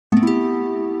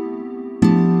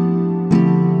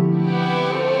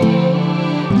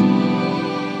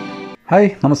Hi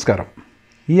നമസ്കാരം.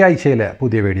 ഈ ആഴ്ചയിലെ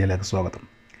പുതിയ വീഡിയോയിലേക്ക് സ്വാഗതം.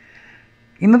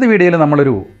 ഇന്നത്തെ വീഡിയോയിൽ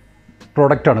നമ്മളൊരു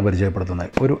പ്രോഡക്റ്റാണ് പരിചയപ്പെടുത്തുന്നത്.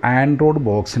 ഒരു ആൻഡ്രോയിഡ്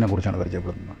ബോക്സിനെ കുറിച്ചാണ്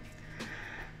പരിചയപ്പെടുത്തുന്നത്.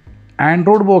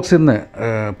 ആൻഡ്രോയിഡ് ബോക്സ് ഇന്ന്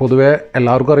പൊതുവേ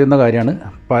എല്ലാവർക്കും അറിയുന്ന കാര്യമാണ്.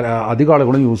 അധികം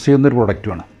ആളുകളും യൂസ് ചെയ്യുന്നൊരു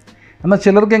പ്രോഡക്റ്റുമാണ്. എന്നാൽ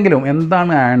ചിലർക്കെങ്കിലും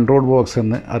എന്താണ് ആൻഡ്രോയിഡ് ബോക്സ്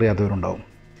എന്ന് അറിയാത്തവരുണ്ടാവും.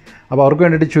 അപ്പോൾ അവർക്ക്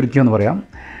വേണ്ടിയിട്ട് ചുരുക്കി എന്ന് പറയാം.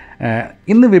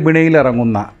 ഇന്ന് വിപണിയിൽ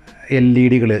ഇറങ്ങുന്ന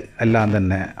LED എല്ലാം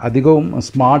തന്നെ അധികവും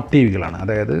സ്മാർട്ട് TVകളാണ്.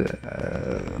 അതായത്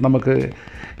നമുക്ക്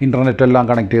ഇൻ്റർനെറ്റെല്ലാം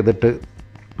കണക്ട് ചെയ്തിട്ട്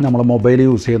നമ്മൾ മൊബൈൽ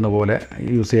യൂസ് ചെയ്യുന്ന പോലെ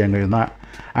യൂസ് ചെയ്യാൻ കഴിയുന്ന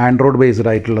ആൻഡ്രോയിഡ് ബേസ്ഡ്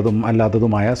ആയിട്ടുള്ളതും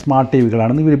അല്ലാത്തതുമായ സ്മാർട്ട്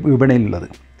TVകളാണ് ഇന്ന് വിപണിയിലുള്ളത്.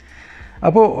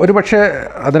 അപ്പോൾ ഒരു പക്ഷേ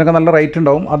അതിനൊക്കെ നല്ല റേറ്റ്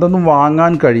ഉണ്ടാവും. അതൊന്നും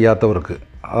വാങ്ങാൻ കഴിയാത്തവർക്ക്,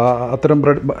 അത്തരം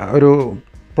ഒരു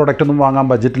പ്രൊഡക്റ്റൊന്നും വാങ്ങാൻ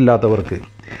ബഡ്ജറ്റില്ലാത്തവർക്ക്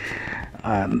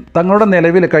തങ്ങളുടെ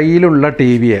നിലവിൽ കയ്യിലുള്ള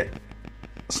TVയെ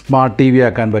സ്മാർട്ട് TV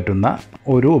ആക്കാൻ പറ്റുന്ന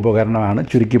ഒരു ഉപകരണമാണ്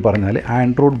ചുരുക്കി പറഞ്ഞാൽ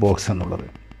ആൻഡ്രോയിഡ് ബോക്സ് എന്നുള്ളത്.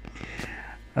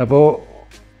 അപ്പോൾ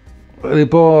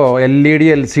ഇപ്പോൾ LED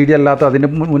LCD അല്ലാത്ത അതിന്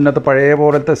മുന്നത്തെ പഴയ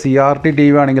പോലത്തെ CRT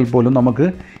TV ആണെങ്കിൽ പോലും നമുക്ക്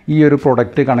ഈ ഒരു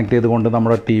പ്രൊഡക്റ്റ് കണക്ട് ചെയ്തുകൊണ്ട്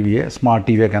നമ്മുടെ TVയെ സ്മാർട്ട്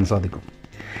TV ആക്കാൻ സാധിക്കും.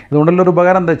 ഇതുകൊണ്ടുള്ളൊരു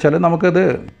ഉപകാരം എന്താ വെച്ചാൽ നമുക്കത്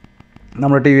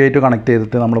നമ്മുടെ TV ആയിട്ട് കണക്ട്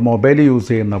ചെയ്തിട്ട് നമ്മൾ മൊബൈൽ യൂസ്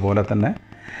ചെയ്യുന്ന പോലെ തന്നെ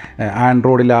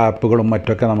ആൻഡ്രോയിഡിലെ ആപ്പുകളും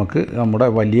മറ്റൊക്കെ നമുക്ക് നമ്മുടെ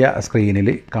വലിയ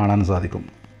സ്ക്രീനിൽ കാണാൻ സാധിക്കും.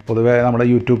 പൊതുവേ നമ്മുടെ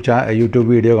യൂട്യൂബ്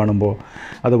വീഡിയോ കാണുമ്പോൾ,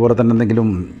 അതുപോലെ തന്നെ എന്തെങ്കിലും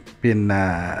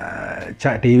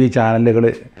TV ചാനലുകൾ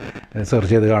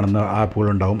സെർച്ച് ചെയ്ത് കാണുന്ന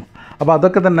ആപ്പുകളുണ്ടാവും. അപ്പോൾ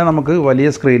അതൊക്കെ തന്നെ നമുക്ക് വലിയ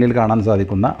സ്ക്രീനിൽ കാണാൻ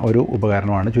സാധിക്കുന്ന ഒരു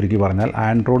ഉപകരണമാണ് ചുരുക്കി പറഞ്ഞാൽ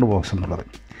ആൻഡ്രോയിഡ് ബോക്സ് എന്നുള്ളത്.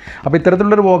 അപ്പോൾ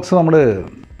ഇത്തരത്തിലുള്ളൊരു ബോക്സ് നമ്മൾ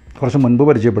കുറച്ച് മുൻപ്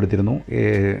പരിചയപ്പെടുത്തിയിരുന്നു.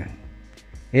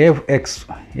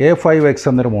 A5X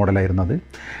എന്നൊരു മോഡലായിരുന്നത്.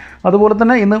 അതുപോലെ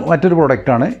തന്നെ ഇന്ന് മറ്റൊരു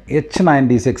പ്രോഡക്റ്റാണ്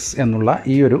H96 എന്നുള്ള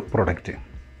ഈ ഒരു പ്രോഡക്റ്റ്.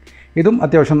 ഇതും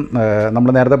അത്യാവശ്യം നമ്മൾ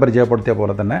നേരത്തെ പരിചയപ്പെടുത്തിയ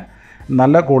പോലെ തന്നെ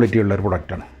നല്ല ക്വാളിറ്റിയുള്ളൊരു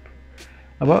പ്രൊഡക്റ്റാണ്.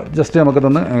 അപ്പോൾ ജസ്റ്റ്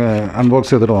നമുക്കിതൊന്ന്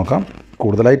അൺബോക്സ് ചെയ്തിട്ട് നോക്കാം.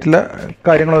 കൂടുതലായിട്ടുള്ള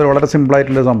കാര്യങ്ങൾ വളരെ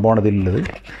സിമ്പിളായിട്ടുള്ള സംഭവമാണ് ഇതിലുള്ളത്.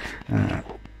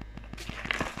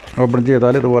 ഓപ്പൺ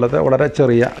ചെയ്താൽ ഇതുപോലത്തെ വളരെ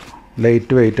ചെറിയ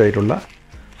ലൈറ്റ് വെയിറ്റ് ആയിട്ടുള്ള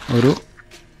ഒരു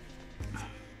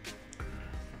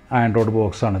ആൻഡ്രോയിഡ്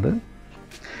ബോക്സാണിത്.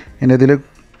 ഇനി ഇതിൽ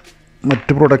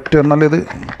മറ്റ് പ്രൊഡക്റ്റ് എന്നാൽ ഇത്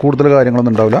കൂടുതൽ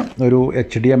കാര്യങ്ങളൊന്നും ഉണ്ടാവില്ല. ഒരു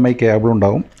HDMI കേബിൾ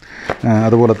ഉണ്ടാവും.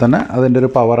 അതുപോലെ തന്നെ അതിൻ്റെ ഒരു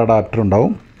പവർ അഡാപ്റ്റർ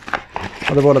ഉണ്ടാവും.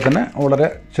 അതുപോലെ തന്നെ വളരെ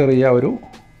ചെറിയ ഒരു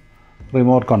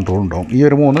റിമോട്ട് കൺട്രോൾ ഉണ്ടാവും. ഈ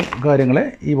ഒരു 3 കാര്യങ്ങളെ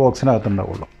ഈ ബോക്സിനകത്ത്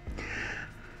ഉണ്ടാവുള്ളൂ.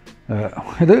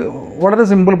 ഇത് വളരെ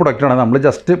സിമ്പിൾ പ്രൊഡക്റ്റാണ്. നമ്മൾ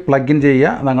ജസ്റ്റ് പ്ലഗ് ഇൻ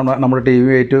ചെയ്യുക, നമ്മുടെ TV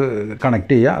ആയിട്ട്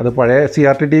കണക്ട് ചെയ്യുക. അത് പഴയ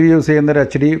CRT TV യൂസ് ചെയ്യുന്ന ഒരു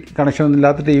HD കണക്ഷൻ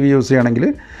ഇല്ലാത്ത TV യൂസ് ചെയ്യുകയാണെങ്കിൽ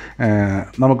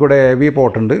നമുക്കിവിടെ AV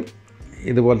പോർട്ടുണ്ട്.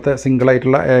 ഇതുപോലത്തെ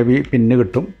സിംഗിളായിട്ടുള്ള AV പിന്ന്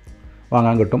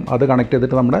വാങ്ങാൻ കിട്ടും. അത് കണക്ട്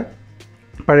ചെയ്തിട്ട് നമ്മുടെ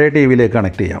പഴയ TVയിലേക്ക്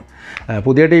കണക്ട് ചെയ്യാം.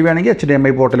 പുതിയ TV ആണെങ്കിൽ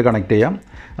HDMI പോർട്ടിൽ കണക്ട് ചെയ്യാം.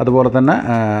 അതുപോലെ തന്നെ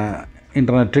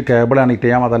ഇൻ്റർനെറ്റ് കേബിൾ കണക്ട്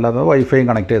ചെയ്യാം. അതല്ലാതെ വൈഫൈയും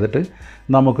കണക്ട് ചെയ്തിട്ട്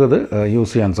നമുക്കിത്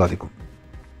യൂസ് ചെയ്യാൻ സാധിക്കും.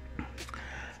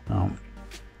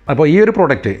 അപ്പോൾ ഈ ഒരു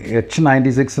പ്രോഡക്റ്റ്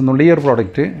H96 എന്നുള്ള ഈ ഒരു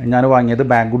പ്രോഡക്റ്റ് ഞാൻ വാങ്ങിയത്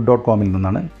banggood.com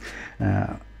നിന്നാണ്.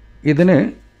 ഇതിന്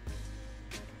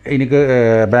എനിക്ക്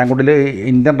ബാങ്കുഡിൽ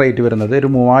ഇന്ത്യൻ റേറ്റ് വരുന്നത് ഒരു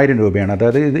 3000 രൂപയാണ്.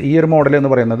 അതായത് ഈ ഒരു മോഡൽ എന്ന്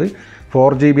പറയുന്നത്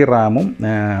 4GB റാമും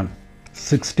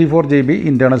 64GB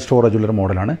ഇൻറ്റേർണൽ സ്റ്റോറേജ് ഉള്ളൊരു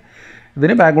മോഡലാണ്.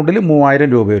 ഇതിന് ബാങ്കുഡിൽ 3000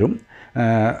 രൂപ വരും.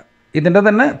 ഇതിൻ്റെ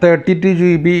തന്നെ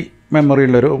 32GB മെമ്മറി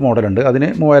ഉള്ളൊരു മോഡലുണ്ട്. അതിന്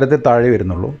 3000 താഴെ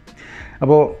വരുന്നുള്ളൂ.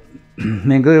 അപ്പോൾ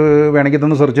നിങ്ങൾക്ക് വേണമെങ്കിൽ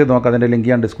ഇതൊന്ന് സെർച്ച് ചെയ്ത് നോക്കാം. അതിൻ്റെ ലിങ്ക്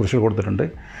ഞാൻ ഡിസ്ക്രിപ്ഷനിൽ കൊടുത്തിട്ടുണ്ട്.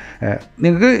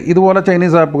 നിങ്ങൾക്ക് ഇതുപോലെ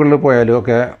ചൈനീസ് ആപ്പുകളിൽ പോയാലും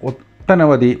ഒക്കെ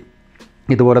ഒട്ടനവധി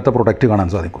ഇതുപോലത്തെ പ്രൊഡക്റ്റ് കാണാൻ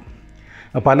സാധിക്കും,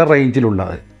 പല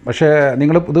റേഞ്ചിലുള്ളത്. പക്ഷേ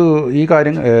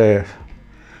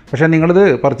നിങ്ങളിത്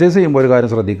പർച്ചേസ് ചെയ്യുമ്പോൾ ഒരു കാര്യം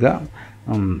ശ്രദ്ധിക്കുക.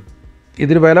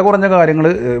 ഇതിൽ വില കുറഞ്ഞ കാര്യങ്ങൾ,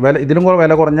 ഇതിലും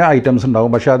വില കുറഞ്ഞ ഐറ്റംസ്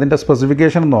ഉണ്ടാകും. പക്ഷേ അതിൻ്റെ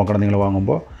സ്പെസിഫിക്കേഷൻ നോക്കണം നിങ്ങൾ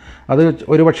വാങ്ങുമ്പോൾ. അത്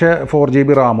ഒരു പക്ഷേ 4GB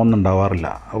റാമൊന്നും ഉണ്ടാവാറില്ല.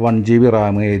 1GB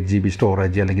റാം, 8GB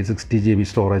സ്റ്റോറേജ് അല്ലെങ്കിൽ 60GB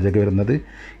സ്റ്റോറേജ് ഒക്കെ വരുന്നത്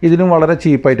ഇതിനും വളരെ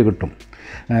ചീപ്പായിട്ട് കിട്ടും.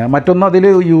 മറ്റൊന്ന്, അതിൽ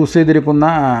യൂസ് ചെയ്തിരിക്കുന്ന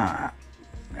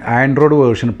ആൻഡ്രോയിഡ്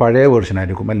വേർഷൻ പഴയ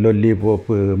വേർഷനായിരിക്കും.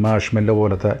 ലോലിപോപ്പ്, മാഷ്മെല്ലോ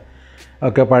പോലത്തെ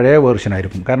ഒക്കെ പഴയ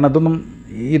വേർഷനായിരിക്കും. കാരണം അതൊന്നും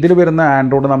ഇതിൽ വരുന്ന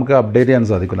ആൻഡ്രോയിഡ് നമുക്ക് അപ്ഡേറ്റ് ചെയ്യാൻ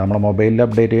സാധിക്കില്ല. നമ്മുടെ മൊബൈലിൽ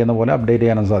അപ്ഡേറ്റ് ചെയ്യുന്ന പോലെ അപ്ഡേറ്റ്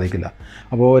ചെയ്യാനും സാധിക്കില്ല.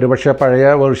 അപ്പോൾ ഒരു പക്ഷേ പഴയ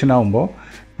വേർഷനാകുമ്പോൾ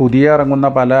പുതിയ ഇറങ്ങുന്ന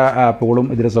പല ആപ്പുകളും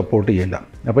ഇതിൽ സപ്പോർട്ട് ചെയ്യില്ല.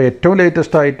 അപ്പോൾ ഏറ്റവും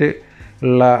ലേറ്റസ്റ്റ് ആയിട്ട്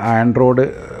ഉള്ള ആൻഡ്രോയിഡ്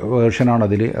വേർഷനാണ്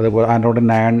അതിൽ. അതുപോലെ ആൻഡ്രോയിഡ്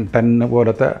 9, 10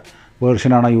 പോലത്തെ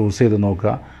വേർഷനാണ് യൂസ് ചെയ്ത്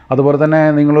നോക്കുക. അതുപോലെ തന്നെ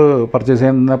നിങ്ങൾ പർച്ചേസ്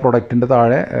ചെയ്യുന്ന പ്രൊഡക്റ്റിൻ്റെ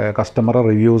താഴെ കസ്റ്റമർ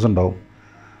റിവ്യൂസ് ഉണ്ടാവും.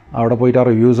 അവിടെ പോയിട്ട് ആ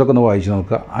റിവ്യൂസൊക്കെ ഒന്ന് വായിച്ച്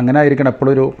നോക്കുക. അങ്ങനെ ആയിരിക്കണം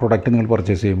എപ്പോഴും ഒരു പ്രൊഡക്റ്റ് നിങ്ങൾ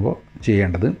പർച്ചേസ് ചെയ്യുമ്പോൾ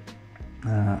ചെയ്യേണ്ടത്.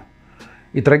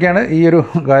 ഇത്രയൊക്കെയാണ് ഈ ഒരു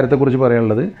കാര്യത്തെക്കുറിച്ച്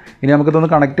പറയാനുള്ളത്. ഇനി നമുക്കിതൊന്ന്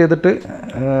കണക്ട് ചെയ്തിട്ട്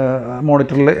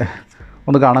മോണിറ്ററിൽ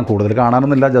ഒന്ന് കൂടുതൽ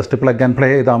കാണാനൊന്നുമില്ല. ജസ്റ്റ് പ്ലഗ് ആൻഡ് പ്ലേ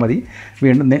ചെയ്താൽ മതി.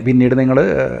 പിന്നീട് നിങ്ങൾ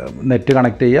നെറ്റ്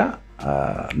കണക്ട് ചെയ്യുക.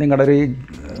 നിങ്ങളുടെ ഒരു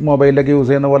മൊബൈലിലൊക്കെ യൂസ്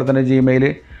ചെയ്യുന്ന പോലെ തന്നെ Gmail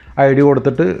ID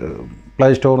കൊടുത്തിട്ട് പ്ലേ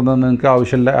സ്റ്റോറിൽ നിന്ന് നിങ്ങൾക്ക്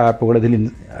ആവശ്യമുള്ള ആപ്പുകൾ ഇതിൽ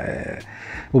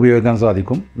ഉപയോഗിക്കാൻ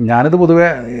സാധിക്കും. ഞാനിത് പൊതുവേ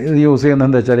യൂസ് ചെയ്യുന്നത്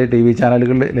എന്താ വെച്ചാൽ ടി വി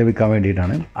ചാനലുകളിൽ ലഭിക്കാൻ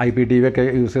വേണ്ടിയിട്ടാണ്. IPTV ഒക്കെ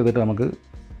യൂസ് ചെയ്തിട്ട് നമുക്ക്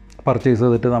പർച്ചേസ്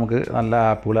ചെയ്തിട്ട് നമുക്ക് നല്ല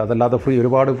ആപ്പുകൾ, അതല്ലാതെ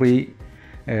ഒരുപാട് ഫ്രീ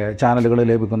ചാനലുകൾ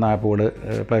ലഭിക്കുന്ന ആപ്പുകൾ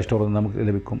പ്ലേ സ്റ്റോറിൽ നിന്ന് നമുക്ക്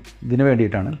ലഭിക്കും. ഇതിന്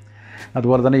വേണ്ടിയിട്ടാണ്.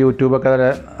 അതുപോലെ തന്നെ യൂട്യൂബൊക്കെ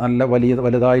നല്ല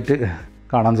വലുതായിട്ട്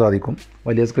കാണാൻ സാധിക്കും,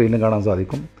 വലിയ സ്ക്രീനിൽ കാണാൻ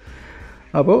സാധിക്കും.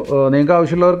 അപ്പോൾ നിങ്ങൾക്ക്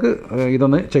ആവശ്യമുള്ളവർക്ക്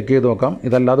ഇതൊന്ന് ചെക്ക് ചെയ്ത് നോക്കാം.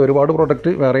 ഇതല്ലാതെ ഒരുപാട്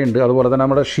പ്രൊഡക്റ്റ് വേറെ ഉണ്ട്. അതുപോലെ തന്നെ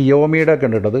നമ്മുടെ ഷിയോമിയുടെ ഒക്കെ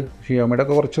ഉണ്ട് കേട്ടത്. ഷിയോമിയുടെ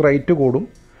ഒക്കെ കുറച്ച് റേറ്റ് കൂടും,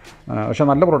 പക്ഷേ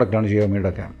നല്ല പ്രൊഡക്റ്റാണ് ഷിയോമിയുടെ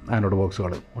ഒക്കെ ആൻഡ്രോയിഡ്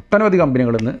ബോക്സുകൾ. ഒട്ടനവധി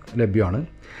കമ്പനികളിൽ നിന്ന് ലഭ്യമാണ്.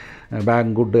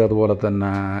 ബാങ്കുഡ്, അതുപോലെ തന്നെ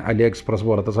അലി എക്സ്പ്രസ്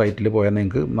പോലത്തെ സൈറ്റിൽ പോയാൽ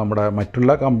നിങ്ങൾക്ക് നമ്മുടെ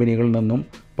മറ്റുള്ള കമ്പനികളിൽ നിന്നും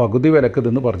പകുതി വിലക്ക്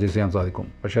ഇതിന്ന് പർച്ചേസ് ചെയ്യാൻ സാധിക്കും.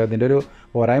 പക്ഷേ അതിൻ്റെ ഒരു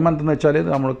പോരായ്മ എന്തെന്ന് വെച്ചാൽ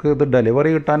നമ്മൾക്ക് ഇത്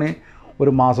ഡെലിവറി കിട്ടാൻ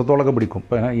ഒരു മാസത്തോളമൊക്കെ പിടിക്കും.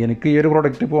 ഇപ്പോൾ എനിക്ക് ഈ ഒരു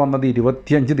പ്രൊഡക്റ്റ് ഇപ്പോൾ വന്നത്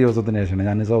 25 ദിവസത്തിന് ശേഷമാണ്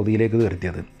ഞാൻ സൗദിയിലേക്ക്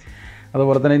വരുത്തിയത്.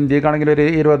 അതുപോലെ തന്നെ ഇന്ത്യക്കാണെങ്കിൽ ഒരു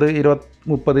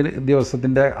 20-30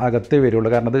 ദിവസത്തിൻ്റെ അകത്തേ വരുള്ളൂ.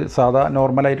 കാരണം അത് സാധാ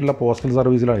നോർമലായിട്ടുള്ള പോസ്റ്റൽ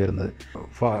സർവീസിലാണ് വരുന്നത്.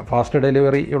 ഫാസ്റ്റ്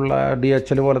ഡെലിവറി ഉള്ള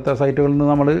DHL പോലത്തെ സൈറ്റുകളിൽ നിന്ന്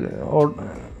നമ്മൾ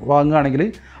വാങ്ങുകയാണെങ്കിൽ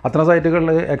അത്തരം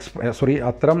സൈറ്റുകളിൽ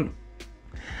അത്തരം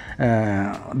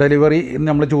ഡെലിവറി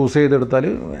നമ്മൾ ചൂസ് ചെയ്തെടുത്താൽ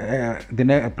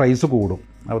ഇതിൻ്റെ പ്രൈസ് കൂടും.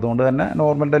 അതുകൊണ്ട് തന്നെ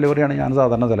നോർമൽ ഡെലിവറിയാണ് ഞാൻ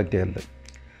സാധാരണ സെലക്ട് ചെയ്യലുള്ളത്.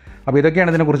 അപ്പോൾ ഇതൊക്കെയാണ്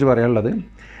ഇതിനെക്കുറിച്ച് പറയാനുള്ളത്.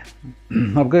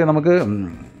 നമുക്ക്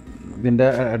ഇതിൻ്റെ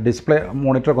ഡിസ്പ്ലേ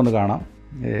മോണിറ്ററൊക്കെ ഒന്ന് കാണാം.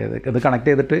 ഇത് കണക്ട്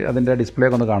ചെയ്തിട്ട് അതിൻ്റെ ഡിസ്പ്ലേ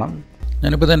ഒക്കെ ഒന്ന് കാണാം.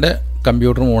 ഞാനിപ്പോൾ ഇതെൻ്റെ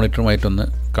കമ്പ്യൂട്ടർ മോണിറ്ററുമായിട്ടൊന്ന്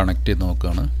കണക്ട് ചെയ്ത്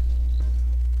നോക്കുകയാണ്.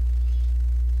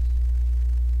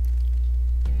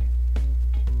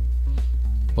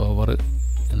 പവർ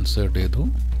ഇൻസേർട്ട് ചെയ്തു,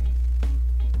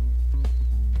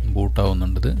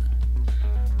 ബൂട്ടാവുന്നുണ്ട്.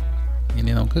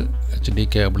 ഇനി നമുക്ക് HD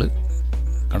കേബിൾ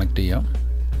കണക്ട് ചെയ്യാം.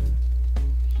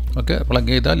 ഓക്കെ,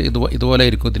 പ്ലഗ് ചെയ്താൽ ഇതുപോലെ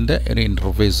ആയിരിക്കും ഇതിൻ്റെ ഒരു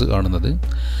ഇൻ്റർഫേസ് കാണുന്നത്.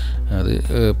 അത്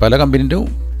പല കമ്പനീൻ്റെയും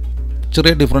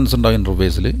ചെറിയ ഡിഫറൻസ് ഉണ്ടാവും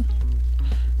ഇൻ്റർഫേസിൽ.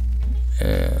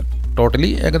 ടോട്ടലി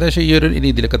ഏകദേശം ഈ ഒരു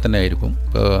രീതിയിലൊക്കെ തന്നെ ആയിരിക്കും.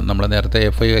 ഇപ്പോൾ നമ്മൾ നേരത്തെ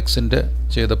A5Xൻ്റെ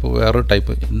ചെയ്തപ്പോൾ വേറൊരു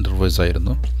ടൈപ്പ് ഇൻ്റർഫേസ്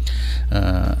ആയിരുന്നു.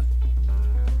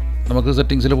 നമുക്ക്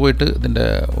സെറ്റിങ്സിൽ പോയിട്ട് ഇതിൻ്റെ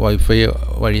വൈഫൈ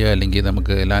വഴിയോ അല്ലെങ്കിൽ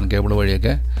നമുക്ക് LAN കേബിൾ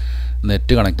വഴിയൊക്കെ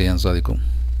നെറ്റ് കണക്ട് ചെയ്യാൻ സാധിക്കും.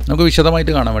 നമുക്ക്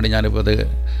വിശദമായിട്ട് കാണാൻ വേണ്ടി ഞാനിപ്പോൾ അത്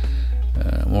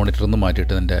മോണിറ്ററിൽ നിന്ന്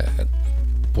മാറ്റിയിട്ട് എൻ്റെ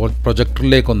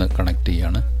പ്രൊജക്ടറിലേക്കൊന്ന് കണക്ട്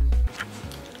ചെയ്യാണ്.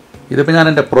 ഇതിപ്പോൾ ഞാൻ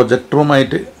എൻ്റെ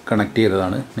പ്രൊജക്ടറുമായിട്ട് കണക്ട്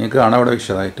ചെയ്തതാണ്. നിങ്ങൾക്ക് കാണാം അവിടെ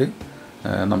വിശദമായിട്ട്.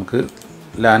 നമുക്ക്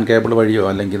LAN കേബിൾ വഴിയോ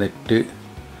അല്ലെങ്കിൽ നെറ്റ്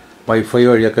വൈഫൈ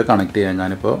വഴിയൊക്കെ കണക്ട് ചെയ്യാം.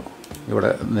 ഞാനിപ്പോൾ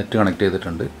ഇവിടെ നെറ്റ് കണക്ട്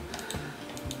ചെയ്തിട്ടുണ്ട്.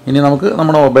 ഇനി നമുക്ക്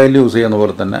നമ്മുടെ മൊബൈലിൽ യൂസ് ചെയ്യുന്ന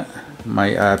പോലെ തന്നെ മൈ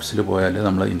ആപ്സിൽ പോയാൽ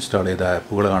നമ്മൾ ഇൻസ്റ്റാൾ ചെയ്ത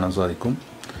ആപ്പുകൾ കാണാൻ സാധിക്കും.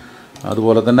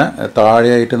 അതുപോലെ തന്നെ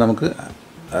താഴെയായിട്ട് നമുക്ക്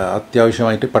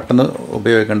അത്യാവശ്യമായിട്ട് പെട്ടെന്ന്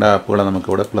ഉപയോഗിക്കേണ്ട ആപ്പുകളെ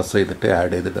നമുക്കിവിടെ പ്ലസ് ചെയ്തിട്ട്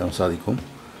ആഡ് ചെയ്തിടാൻ സാധിക്കും.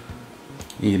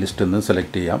 ഈ ലിസ്റ്റിൽ നിന്ന്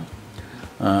സെലക്ട് ചെയ്യാം.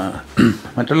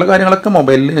 മറ്റുള്ള കാര്യങ്ങളൊക്കെ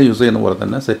മൊബൈലിൽ യൂസ് ചെയ്യുന്ന പോലെ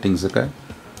തന്നെ സെറ്റിങ്സൊക്കെ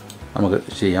നമുക്ക്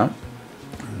ചെയ്യാം.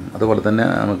 അതുപോലെ തന്നെ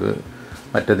നമുക്ക്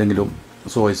മറ്റേതെങ്കിലും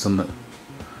സോഴ്സിൽ നിന്ന്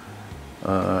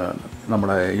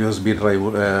നമ്മുടെ USB ഡ്രൈവ്,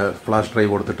 ഫ്ലാഷ് ഡ്രൈവ്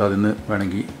കൊടുത്തിട്ട് അതിന്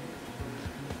വേണമെങ്കിൽ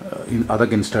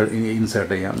അതൊക്കെ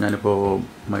ഇൻസേർട്ട് ചെയ്യാം. ഞാനിപ്പോൾ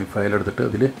മൈ ഫയൽ എടുത്തിട്ട്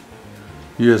അതിൽ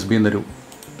USB എന്നൊരു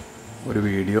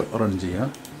വീഡിയോ റൺ ചെയ്യാം.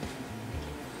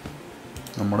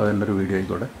 നമ്മുടെ തന്നെ ഒരു വീഡിയോ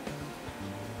ആയിക്കോട്ടെ.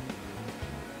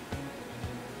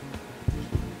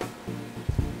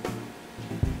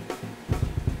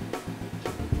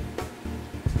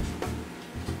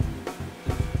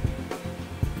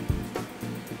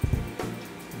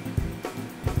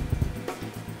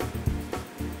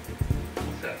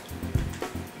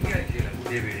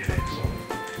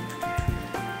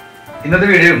 ഇന്നത്തെ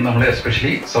വീഡിയോ നമ്മൾ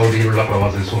എസ്പെഷ്യലി സൗദിയിലുള്ള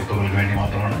പ്രവാസി സുഹൃത്തുക്കൾക്ക് വേണ്ടി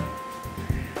മാത്രമാണ്.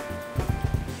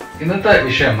 ഇന്നത്തെ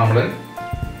വിഷയം നമ്മൾ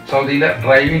സൗദിയിലെ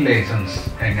ഡ്രൈവിംഗ് ലൈസൻസ്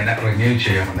എങ്ങനെ റിന്യൂ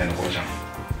ചെയ്യാമെന്നതിനെ കുറിച്ചാണ്.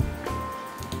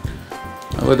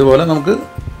 അപ്പോൾ ഇതുപോലെ നമുക്ക്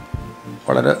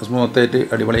വളരെ സ്മൂത്തായിട്ട്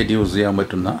അടിപൊളിയായിട്ട് യൂസ് ചെയ്യാൻ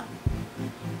പറ്റുന്ന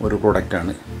ഒരു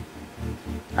പ്രൊഡക്റ്റാണ്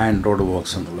ആൻഡ്രോയിഡ്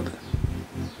ബോക്സ് എന്നുള്ളത്.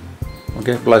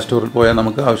 ഓക്കെ, പ്ലേ സ്റ്റോറിൽ പോയാൽ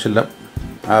നമുക്ക് ആവശ്യമുള്ള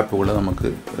ആപ്പുകൾ നമുക്ക്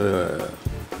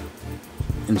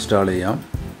ഇൻസ്റ്റാൾ ചെയ്യാം.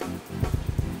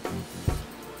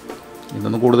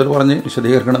 ഇതൊന്നും കൂടുതൽ പറഞ്ഞ്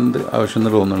വിശദീകരിക്കണമെന്ന്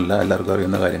ആവശ്യമൊന്നും തോന്നുന്നില്ല, എല്ലാവർക്കും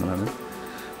അറിയുന്ന കാര്യങ്ങളാണ്.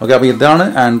 ഓക്കെ, അപ്പോൾ ഇതാണ്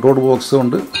ആൻഡ്രോയിഡ് ബോക്സ്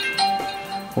കൊണ്ട്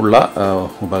ഉള്ള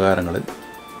ഉപകാരങ്ങൾ.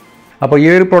 അപ്പോൾ ഈ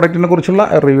ഒരു പ്രോഡക്റ്റിനെ കുറിച്ചുള്ള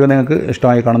റിവ്യൂ നിങ്ങൾക്ക്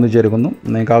ഇഷ്ടമായി കാണുമെന്ന് വിചാരിക്കുന്നു.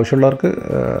 നിങ്ങൾക്ക് ആവശ്യമുള്ളവർക്ക്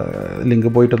ലിങ്ക്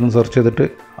പോയിട്ടൊന്ന് സെർച്ച് ചെയ്തിട്ട്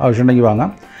ആവശ്യമുണ്ടെങ്കിൽ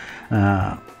വാങ്ങാം.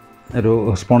 ഒരു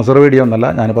സ്പോൺസർ വീഡിയോ ഒന്നല്ല,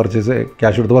 ഞാൻ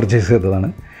ക്യാഷ് കൊടുത്ത് പർച്ചേസ് ചെയ്തതാണ്.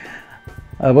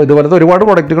 അപ്പോൾ ഇതുപോലത്തെ ഒരുപാട്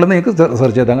പ്രൊഡക്റ്റുകൾ നിങ്ങൾക്ക്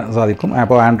സെർച്ച് ചെയ്യാൻ സാധിക്കും.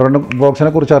 അപ്പോൾ ആൻഡ്രോയിഡ് ബോക്സിനെ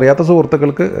കുറിച്ച് അറിയാത്ത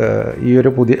സുഹൃത്തുക്കൾക്ക്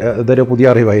ഇതൊരു പുതിയ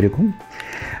അറിവായിരിക്കും.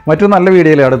 മറ്റൊരു നല്ല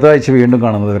വീഡിയോയിൽ അടുത്ത ആഴ്ച വീണ്ടും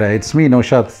കാണുന്നത് വരെ it's me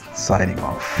Naushad signing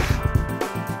off.